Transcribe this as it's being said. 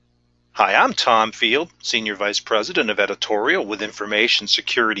Hi, I'm Tom Field, Senior Vice President of Editorial with Information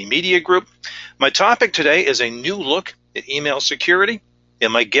Security Media Group. My topic today is a new look at email security,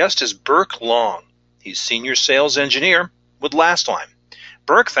 and my guest is Burke Long. He's Senior Sales Engineer with Lastline.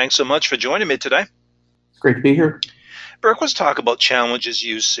 Burke, thanks so much for joining me today. It's great to be here. Burke, let's talk about challenges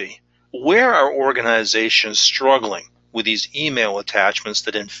you see. Where are organizations struggling with these email attachments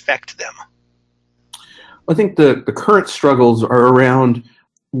that infect them? I think the current struggles are around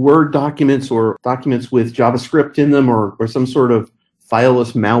Word documents or documents with JavaScript in them or some sort of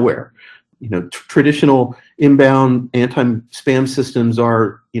fileless malware. Traditional inbound anti-spam systems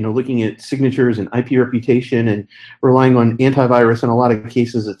are, looking at signatures and IP reputation and relying on antivirus. In a lot of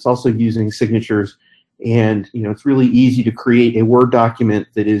cases, it's also using signatures. And, it's really easy to create a Word document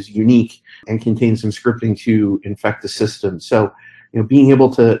that is unique and contains some scripting to infect the system. So, being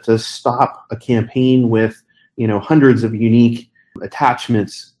able to stop a campaign with, hundreds of unique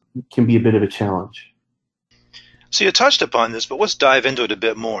attachments can be a bit of a challenge. So you touched upon this, but let's dive into it a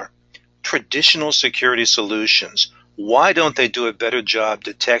bit more. Traditional security solutions, why don't they do a better job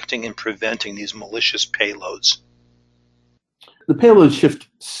detecting and preventing these malicious payloads? The payloads shift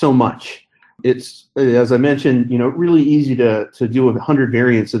so much. It's, as I mentioned, really easy to do 100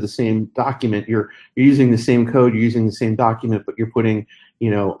 variants of the same document. You're using the same code, you're using the same document, but you're putting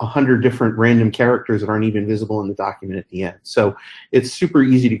 100 different random characters that aren't even visible in the document at the end. So it's super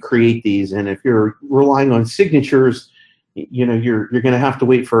easy to create these. And if you're relying on signatures, you're going to have to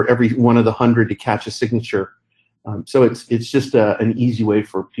wait for every one of the 100 to catch a signature. So it's just an easy way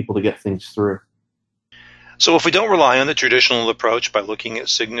for people to get things through. So if we don't rely on the traditional approach by looking at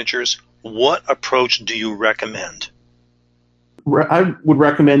signatures, what approach do you recommend? I would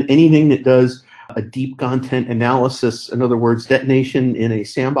recommend anything that does a deep content analysis, in other words, detonation in a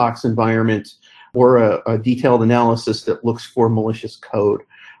sandbox environment, or a detailed analysis that looks for malicious code.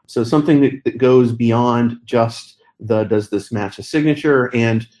 So something that goes beyond just does this match a signature?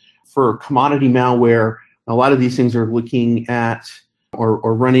 And for commodity malware, a lot of these things are looking at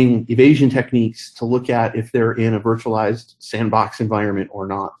or running evasion techniques to look at if they're in a virtualized sandbox environment or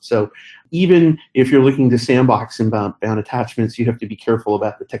not. So even if you're looking to sandbox inbound attachments, you have to be careful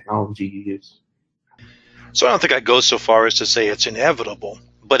about the technology you use. So I don't think I'd go so far as to say it's inevitable,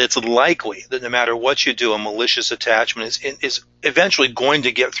 but it's likely that no matter what you do, a malicious attachment is eventually going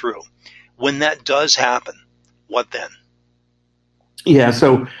to get through. When that does happen, what then? Yeah,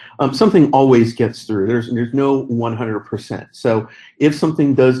 so something always gets through. There's no 100%. So if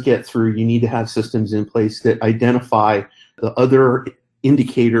something does get through, you need to have systems in place that identify the other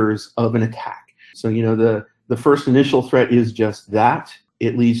indicators of an attack. So the first initial threat is just that.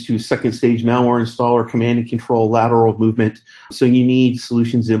 It leads to second stage malware installer, command and control, lateral movement. So you need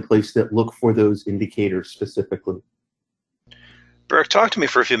solutions in place that look for those indicators specifically. Burke, talk to me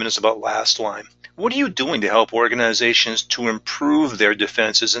for a few minutes about Lastline. What are you doing to help organizations to improve their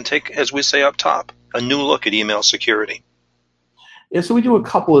defenses and take, as we say up top, a new look at email security? Yeah, so we do a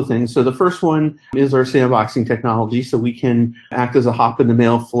couple of things. So the first one is our sandboxing technology. So we can act as a hop in the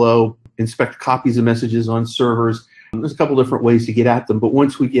mail flow, inspect copies of messages on servers. There's a couple different ways to get at them. But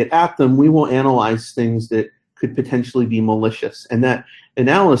once we get at them, we will analyze things that could potentially be malicious. And that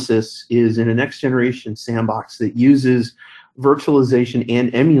analysis is in a next generation sandbox that uses virtualization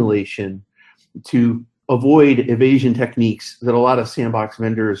and emulation to avoid evasion techniques that a lot of sandbox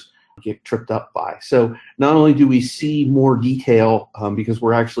vendors get tripped up by. So not only do we see more detail because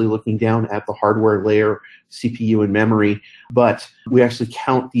we're actually looking down at the hardware layer, CPU and memory, but we actually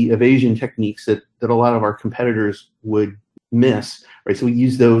count the evasion techniques that a lot of our competitors would miss, right? So we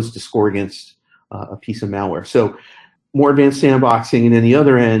use those to score against a piece of malware. So more advanced sandboxing, and then the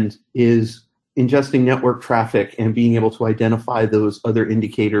other end is ingesting network traffic and being able to identify those other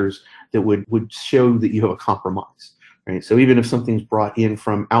indicators that would show that you have a compromise. Right? So even if something's brought in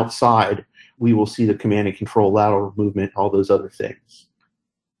from outside, we will see the command and control, lateral movement, all those other things.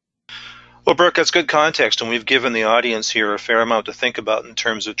 Well, Burke, that's good context, and we've given the audience here a fair amount to think about in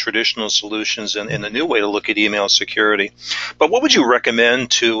terms of traditional solutions and a new way to look at email security. But what would you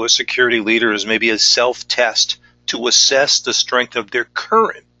recommend to a security leader as maybe a self-test to assess the strength of their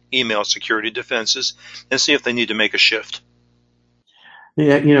current email security defenses and see if they need to make a shift?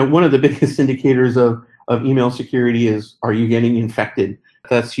 Yeah, one of the biggest indicators of email security is, are you getting infected?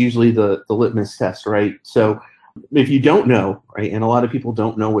 That's usually the litmus test, right? So if you don't know, right, and a lot of people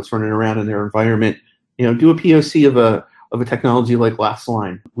don't know what's running around in their environment, do a POC of a technology like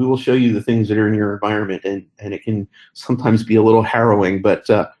Lastline. We will show you the things that are in your environment, and it can sometimes be a little harrowing, but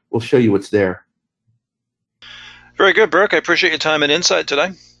we'll show you what's there. Very good, Burke. I appreciate your time and insight today.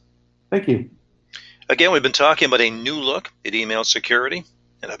 Thank you. Again, we've been talking about a new look at email security.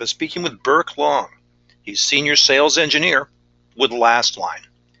 and I've been speaking with Burke Long. He's Senior Sales Engineer with Lastline.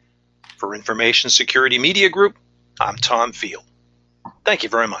 For Information Security Media Group, I'm Tom Field. Thank you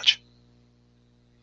very much.